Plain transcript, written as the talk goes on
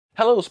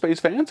Hello space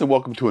fans, and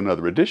welcome to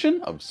another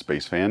edition of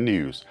Space Fan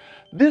News.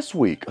 This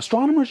week,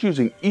 astronomers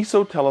using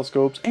ESA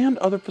telescopes and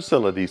other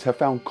facilities have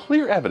found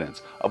clear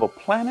evidence of a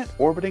planet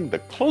orbiting the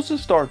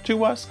closest star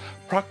to us,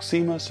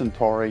 Proxima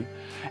Centauri.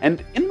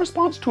 And in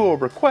response to a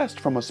request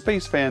from a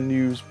Space Fan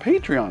News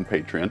Patreon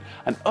patron,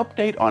 an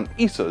update on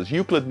ESA's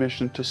Euclid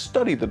mission to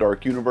study the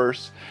dark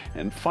universe.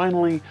 And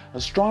finally,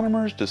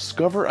 astronomers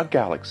discover a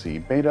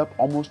galaxy made up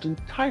almost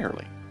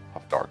entirely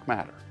of dark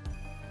matter.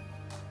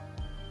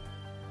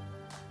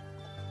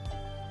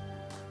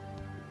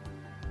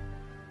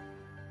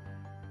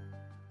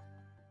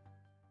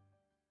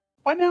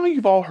 By now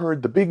you've all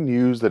heard the big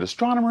news that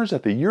astronomers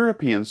at the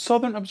European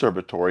Southern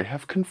Observatory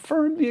have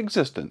confirmed the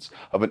existence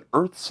of an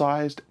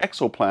Earth-sized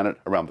exoplanet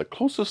around the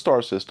closest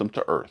star system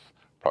to Earth,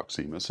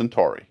 Proxima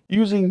Centauri.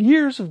 Using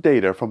years of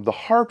data from the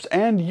HARPS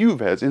and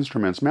UVES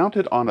instruments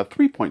mounted on a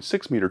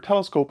 3.6-meter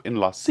telescope in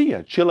La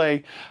Silla,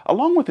 Chile,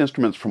 along with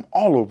instruments from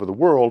all over the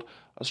world,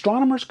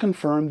 astronomers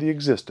confirmed the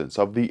existence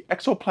of the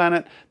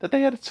exoplanet that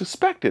they had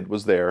suspected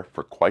was there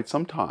for quite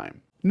some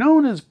time.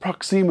 Known as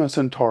Proxima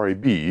Centauri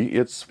b,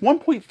 it's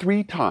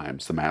 1.3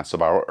 times the mass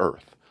of our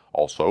Earth.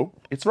 Also,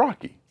 it's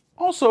rocky.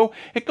 Also,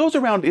 it goes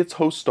around its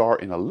host star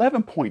in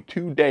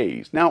 11.2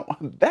 days. Now,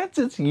 that's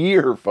its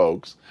year,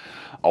 folks.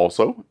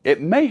 Also, it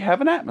may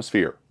have an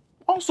atmosphere.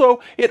 Also,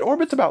 it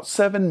orbits about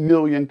 7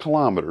 million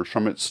kilometers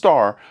from its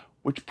star,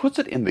 which puts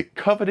it in the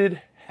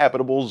coveted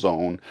habitable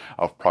zone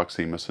of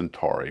Proxima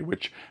Centauri,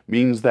 which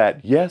means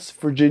that, yes,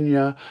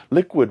 Virginia,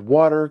 liquid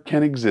water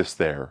can exist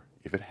there,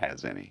 if it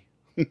has any.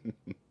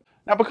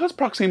 Now, because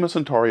Proxima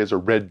Centauri is a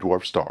red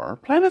dwarf star,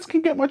 planets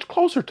can get much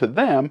closer to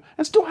them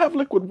and still have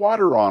liquid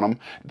water on them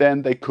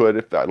than they could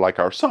if, like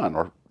our Sun,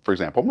 or for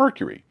example,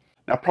 Mercury.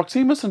 Now,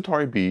 Proxima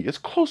Centauri b is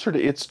closer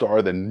to its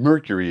star than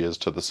Mercury is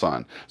to the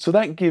Sun, so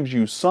that gives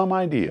you some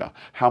idea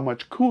how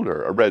much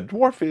cooler a red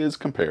dwarf is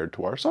compared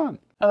to our Sun.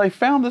 Now, they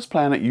found this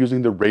planet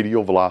using the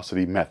radial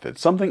velocity method,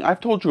 something I've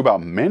told you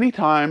about many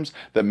times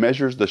that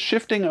measures the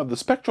shifting of the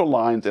spectral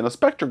lines in a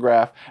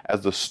spectrograph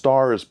as the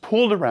star is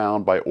pulled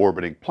around by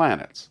orbiting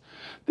planets.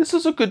 This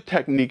is a good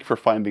technique for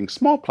finding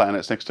small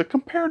planets next to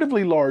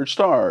comparatively large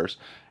stars,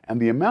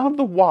 and the amount of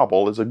the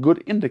wobble is a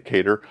good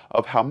indicator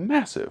of how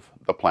massive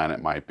the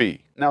planet might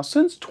be. Now,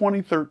 since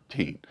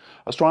 2013,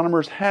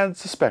 astronomers had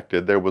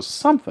suspected there was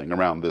something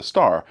around this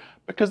star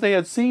because they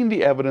had seen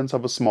the evidence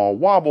of a small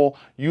wobble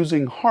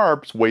using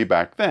HARPS way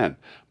back then,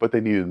 but they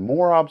needed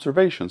more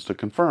observations to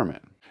confirm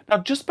it. Now,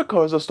 just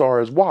because a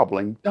star is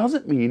wobbling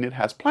doesn't mean it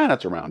has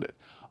planets around it.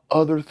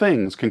 Other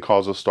things can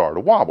cause a star to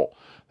wobble.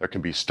 There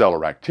can be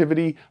stellar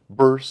activity,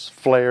 bursts,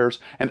 flares,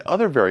 and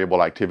other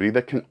variable activity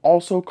that can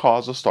also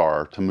cause a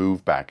star to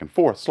move back and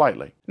forth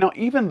slightly. Now,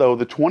 even though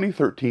the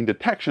 2013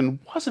 detection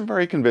wasn't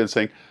very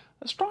convincing,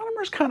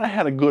 astronomers kind of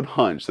had a good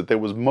hunch that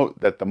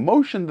the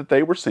motion that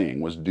they were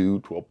seeing was due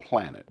to a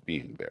planet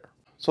being there.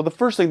 So the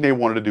first thing they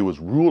wanted to do was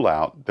rule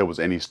out there was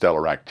any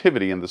stellar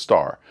activity in the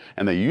star,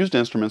 and they used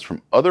instruments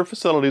from other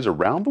facilities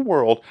around the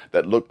world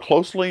that looked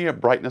closely at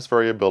brightness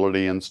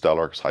variability and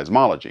stellar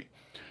seismology.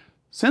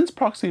 Since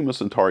Proxima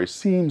Centauri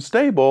seemed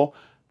stable,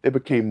 they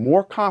became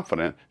more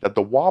confident that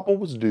the wobble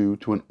was due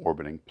to an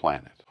orbiting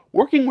planet.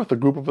 Working with a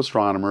group of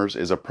astronomers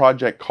is a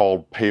project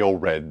called Pale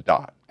Red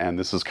Dot, and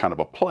this is kind of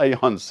a play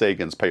on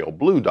Sagan's Pale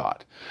Blue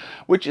Dot,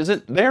 which is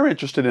they're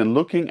interested in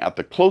looking at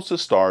the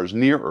closest stars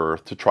near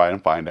Earth to try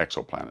and find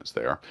exoplanets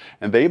there,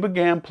 and they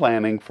began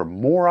planning for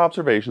more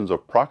observations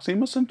of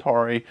Proxima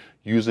Centauri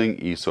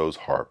using ESA's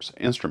HARPS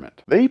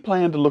instrument. They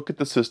plan to look at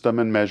the system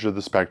and measure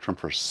the spectrum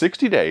for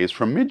 60 days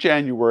from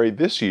mid-January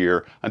this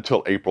year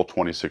until April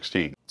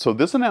 2016. So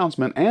this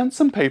announcement and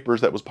some papers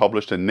that was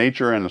published in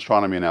Nature and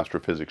Astronomy and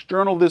Astrophysics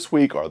Journal this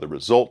week are the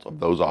result of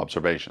those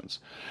observations.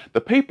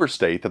 The papers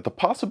state that the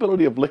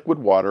possibility of liquid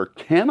water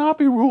cannot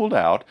be ruled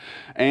out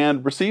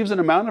and receives an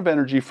amount of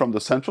energy from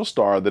the central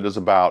star that is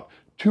about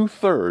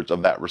 2/3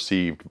 of that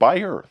received by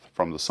Earth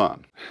from the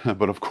Sun.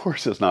 But of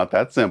course it's not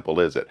that simple,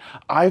 is it?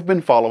 I've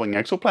been following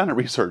exoplanet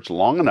research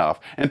long enough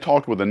and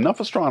talked with enough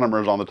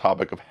astronomers on the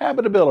topic of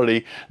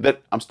habitability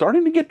that I'm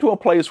starting to get to a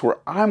place where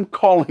I'm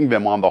calling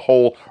them on the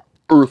whole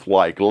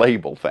Earth-like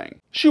label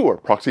thing. Sure,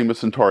 Proxima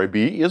Centauri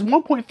b is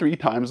 1.3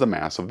 times the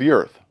mass of the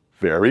Earth.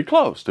 Very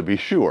close, to be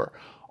sure.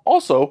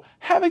 Also,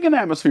 having an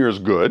atmosphere is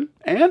good,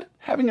 and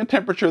having a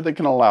temperature that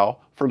can allow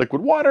for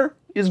liquid water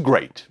is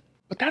great.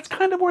 But that's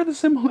kind of where the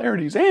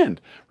similarities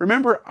end.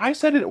 Remember, I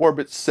said it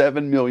orbits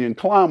 7 million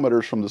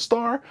kilometers from the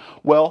star?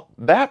 Well,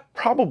 that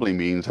probably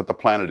means that the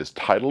planet is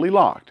tidally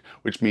locked,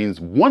 which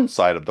means one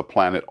side of the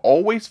planet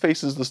always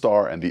faces the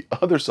star and the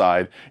other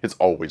side is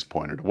always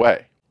pointed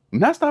away. And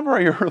that's not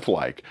very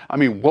Earth-like. I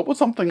mean, what would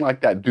something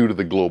like that do to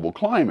the global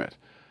climate?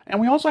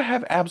 And we also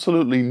have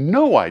absolutely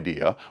no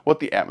idea what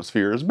the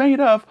atmosphere is made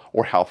of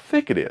or how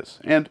thick it is.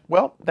 And,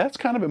 well, that's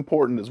kind of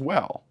important as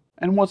well.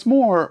 And what's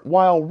more,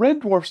 while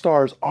red dwarf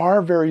stars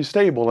are very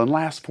stable and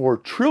last for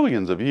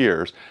trillions of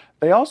years,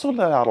 they also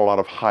let out a lot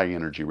of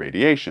high-energy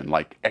radiation,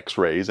 like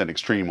X-rays and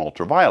extreme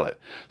ultraviolet.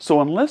 So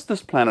unless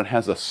this planet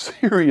has a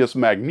serious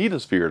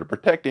magnetosphere to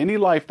protect any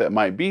life that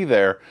might be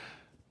there,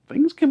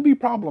 things can be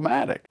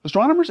problematic.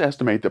 Astronomers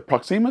estimate that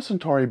Proxima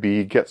Centauri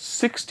b gets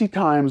 60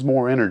 times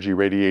more energy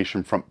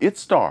radiation from its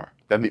star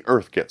than the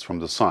Earth gets from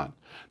the Sun.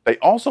 They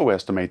also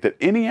estimate that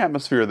any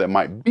atmosphere that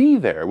might be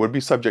there would be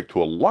subject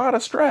to a lot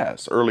of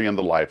stress early in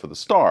the life of the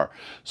star,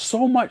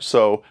 so much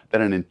so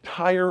that an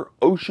entire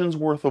ocean's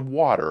worth of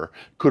water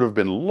could have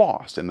been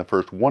lost in the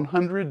first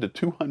 100 to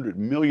 200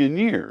 million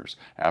years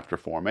after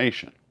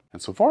formation.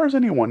 And so far as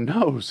anyone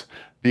knows,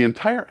 the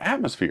entire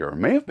atmosphere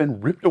may have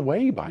been ripped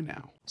away by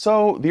now.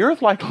 So the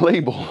Earth-like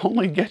label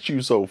only gets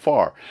you so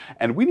far,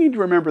 and we need to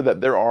remember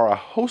that there are a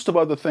host of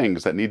other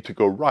things that need to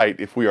go right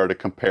if we are to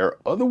compare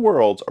other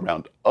worlds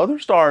around other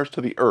stars to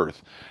the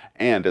Earth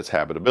and its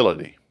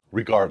habitability.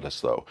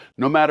 Regardless though,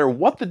 no matter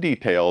what the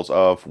details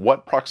of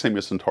what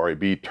Proxima Centauri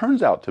b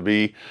turns out to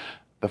be,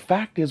 the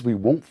fact is we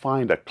won't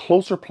find a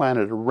closer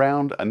planet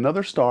around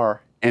another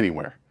star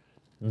anywhere.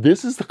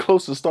 This is the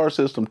closest star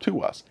system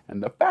to us,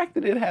 and the fact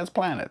that it has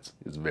planets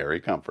is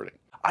very comforting.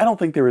 I don't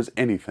think there is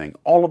anything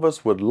all of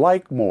us would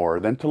like more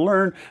than to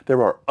learn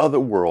there are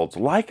other worlds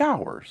like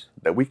ours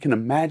that we can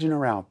imagine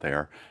are out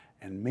there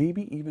and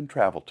maybe even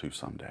travel to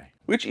someday.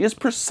 Which is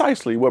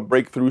precisely what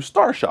Breakthrough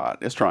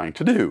Starshot is trying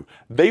to do.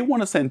 They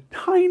want to send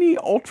tiny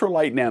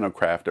ultralight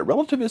nanocraft at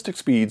relativistic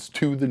speeds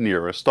to the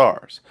nearest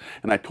stars.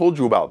 And I told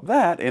you about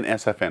that in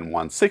SFN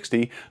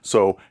 160,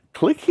 so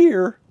click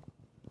here,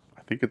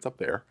 I think it's up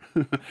there,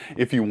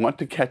 if you want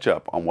to catch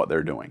up on what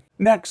they're doing.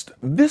 Next,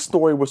 this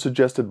story was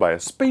suggested by a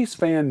Space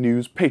Fan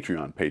News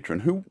Patreon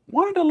patron who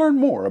wanted to learn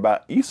more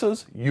about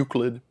ESA's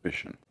Euclid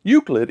mission.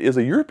 Euclid is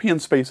a European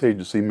Space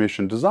Agency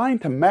mission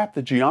designed to map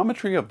the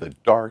geometry of the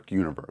dark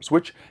universe,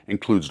 which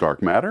includes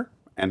dark matter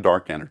and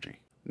dark energy.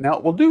 Now,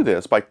 it will do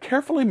this by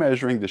carefully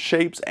measuring the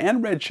shapes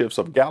and redshifts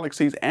of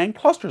galaxies and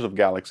clusters of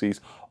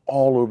galaxies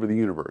all over the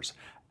universe,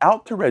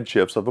 out to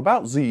redshifts of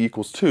about z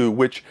equals 2,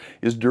 which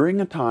is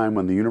during a time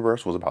when the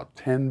universe was about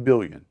 10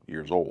 billion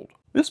years old.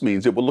 This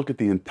means it will look at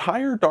the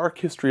entire dark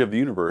history of the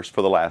universe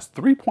for the last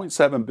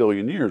 3.7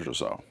 billion years or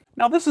so.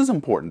 Now this is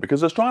important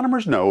because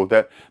astronomers know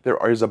that there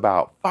is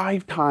about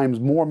 5 times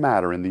more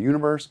matter in the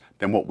universe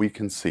than what we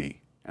can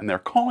see, and they're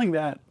calling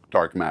that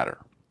dark matter.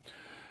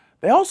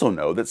 They also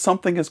know that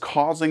something is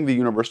causing the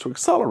universe to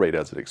accelerate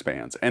as it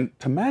expands, and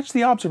to match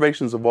the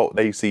observations of what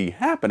they see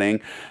happening,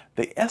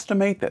 they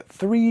estimate that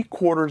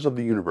 3/4 of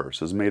the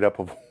universe is made up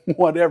of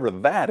whatever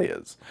that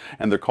is,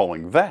 and they're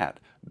calling that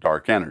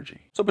dark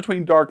energy. So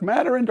between dark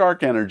matter and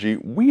dark energy,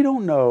 we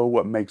don't know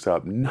what makes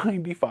up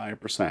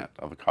 95%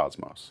 of the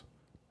cosmos.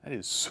 That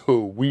is so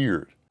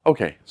weird.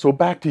 Okay, so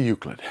back to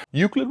Euclid.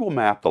 Euclid will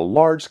map the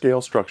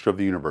large-scale structure of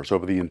the universe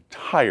over the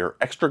entire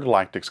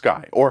extragalactic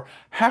sky, or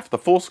half the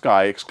full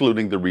sky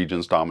excluding the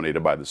regions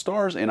dominated by the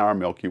stars in our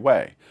Milky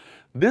Way.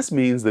 This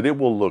means that it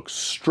will look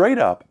straight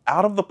up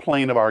out of the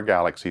plane of our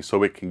galaxy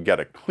so it can get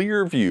a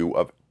clear view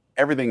of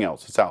everything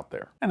else that's out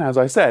there. And as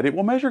I said, it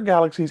will measure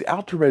galaxies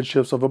out to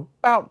redshifts of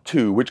about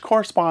 2, which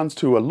corresponds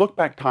to a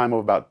look-back time of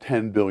about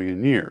 10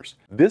 billion years.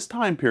 This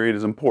time period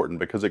is important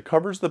because it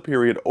covers the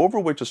period over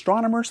which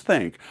astronomers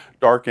think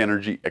dark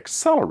energy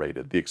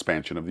accelerated the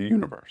expansion of the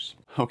universe.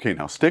 Okay,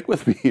 now stick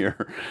with me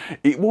here.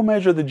 It will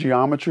measure the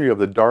geometry of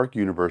the dark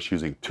universe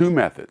using 2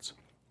 methods.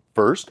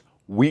 First,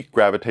 weak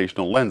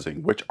gravitational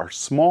lensing, which are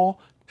small,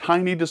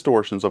 tiny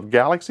distortions of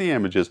galaxy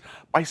images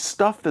by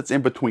stuff that's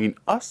in between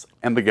us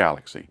and the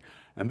galaxy.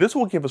 And this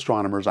will give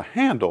astronomers a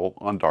handle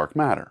on dark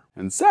matter.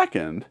 And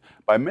second,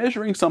 by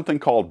measuring something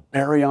called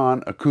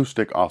baryon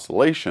acoustic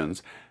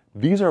oscillations.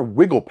 These are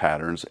wiggle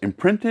patterns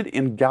imprinted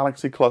in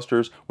galaxy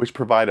clusters which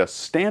provide a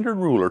standard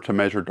ruler to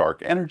measure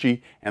dark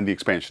energy and the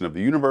expansion of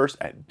the universe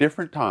at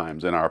different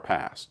times in our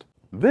past.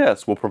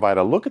 This will provide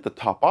a look at the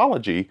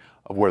topology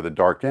of where the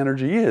dark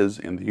energy is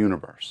in the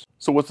universe.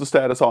 So what's the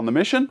status on the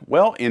mission?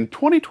 Well, in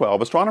 2012,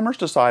 astronomers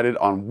decided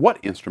on what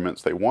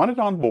instruments they wanted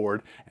on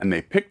board, and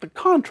they picked the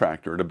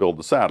contractor to build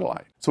the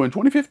satellite. So in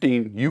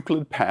 2015,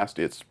 Euclid passed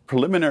its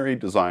preliminary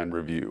design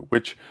review,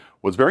 which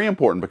was very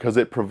important because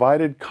it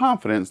provided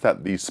confidence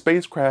that the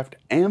spacecraft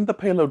and the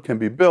payload can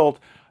be built,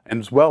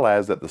 as well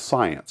as that the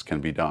science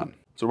can be done.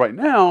 So right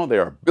now, they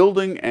are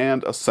building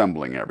and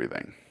assembling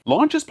everything.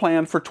 Launch is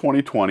planned for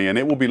 2020, and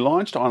it will be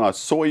launched on a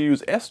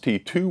Soyuz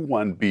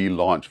ST-21B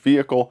launch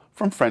vehicle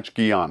from French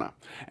Guiana.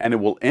 And it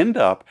will end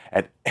up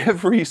at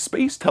every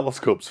space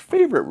telescope's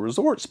favorite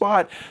resort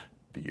spot,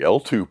 the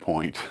L2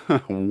 point,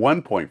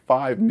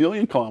 1.5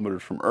 million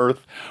kilometers from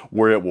Earth,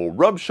 where it will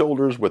rub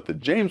shoulders with the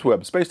James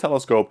Webb Space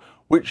Telescope,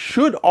 which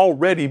should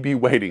already be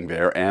waiting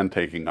there and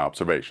taking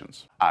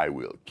observations. I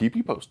will keep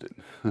you posted.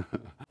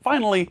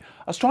 Finally,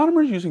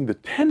 astronomers using the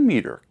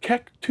 10-meter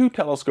Keck 2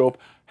 telescope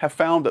have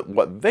found that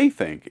what they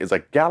think is a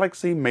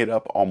galaxy made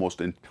up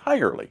almost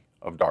entirely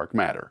of dark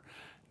matter.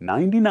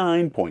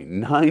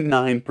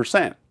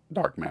 99.99%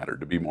 dark matter,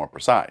 to be more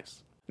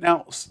precise.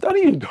 Now,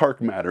 studying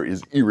dark matter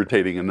is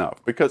irritating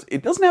enough because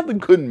it doesn't have the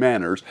good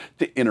manners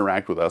to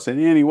interact with us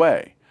in any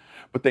way.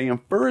 But they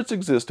infer its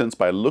existence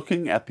by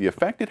looking at the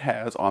effect it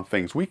has on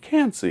things we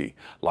can see,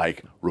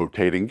 like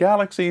rotating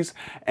galaxies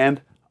and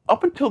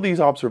Up until these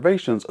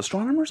observations,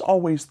 astronomers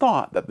always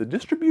thought that the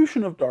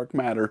distribution of dark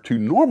matter to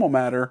normal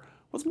matter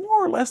was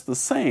more or less the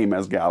same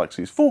as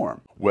galaxies form.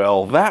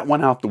 Well, that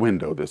went out the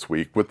window this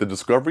week with the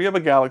discovery of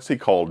a galaxy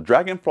called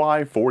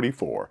Dragonfly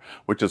 44,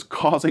 which is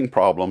causing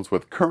problems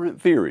with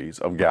current theories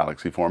of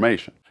galaxy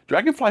formation.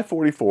 Dragonfly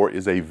 44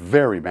 is a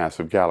very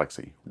massive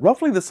galaxy,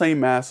 roughly the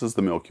same mass as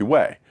the Milky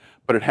Way,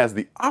 but it has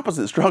the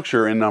opposite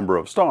structure and number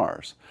of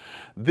stars.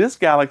 This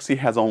galaxy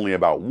has only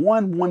about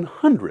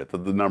 1/100th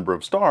of the number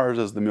of stars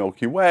as the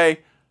Milky Way,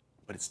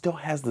 but it still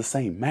has the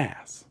same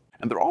mass.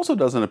 And there also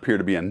doesn't appear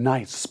to be a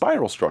nice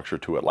spiral structure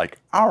to it like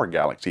our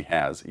galaxy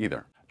has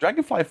either.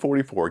 Dragonfly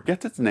 44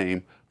 gets its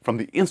name from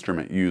the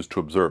instrument used to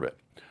observe it.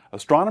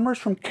 Astronomers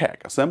from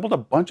Keck assembled a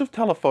bunch of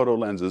telephoto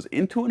lenses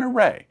into an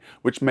array,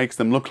 which makes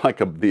them look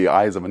like the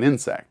eyes of an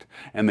insect,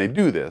 and they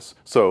do this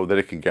so that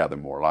it can gather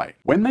more light.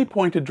 When they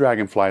pointed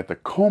Dragonfly at the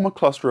Coma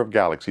cluster of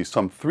galaxies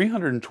some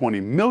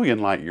 320 million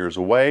light years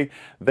away,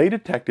 they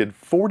detected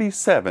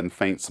 47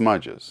 faint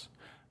smudges.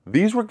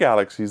 These were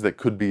galaxies that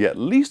could be at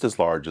least as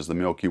large as the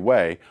Milky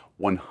Way,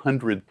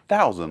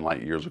 100,000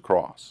 light years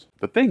across.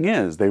 The thing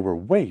is, they were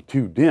way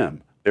too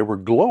dim. They were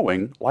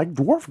glowing like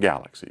dwarf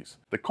galaxies.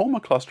 The Coma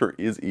cluster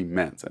is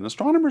immense, and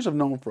astronomers have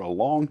known for a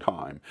long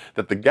time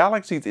that the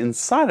galaxies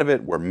inside of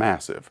it were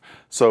massive,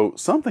 so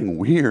something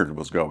weird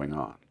was going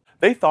on.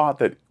 They thought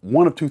that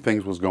one of two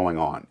things was going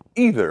on.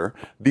 Either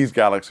these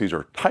galaxies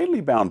are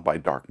tightly bound by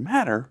dark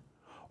matter,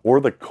 or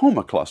the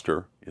Coma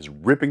cluster is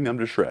ripping them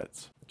to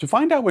shreds. To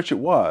find out which it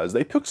was,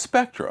 they took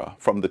spectra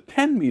from the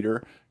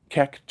 10-meter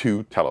Keck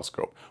 2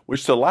 telescope,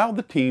 which allowed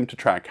the team to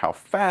track how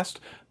fast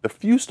the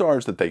few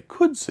stars that they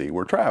could see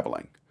were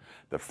traveling.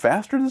 The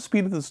faster the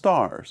speed of the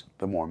stars,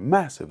 the more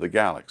massive the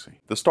galaxy.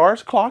 The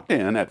stars clocked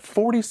in at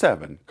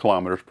 47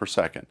 kilometers per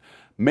second,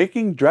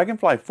 making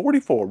Dragonfly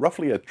 44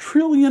 roughly 1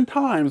 trillion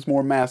times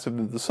more massive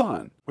than the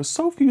Sun. With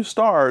so few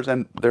stars,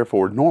 and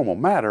therefore normal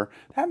matter,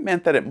 that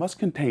meant that it must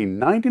contain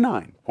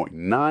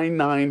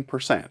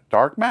 99.99%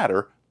 dark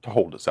matter to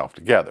hold itself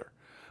together,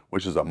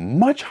 which is a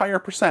much higher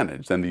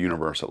percentage than the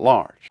universe at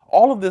large.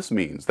 All of this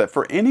means that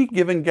for any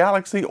given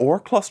galaxy or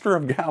cluster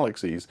of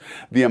galaxies,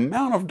 the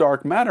amount of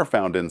dark matter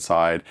found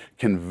inside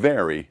can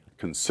vary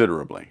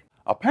considerably.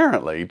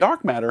 Apparently,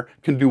 dark matter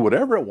can do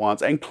whatever it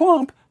wants and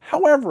clump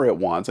however it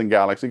wants in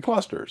galaxy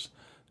clusters.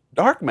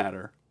 Dark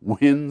matter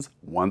wins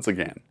once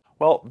again.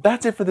 Well,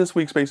 that's it for this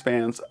week, space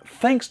fans.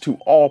 Thanks to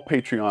all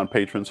Patreon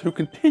patrons who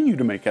continue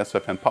to make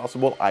SFN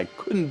possible. I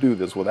couldn't do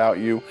this without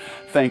you.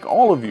 Thank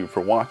all of you for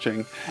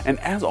watching, and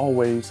as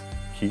always,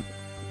 keep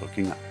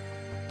looking up.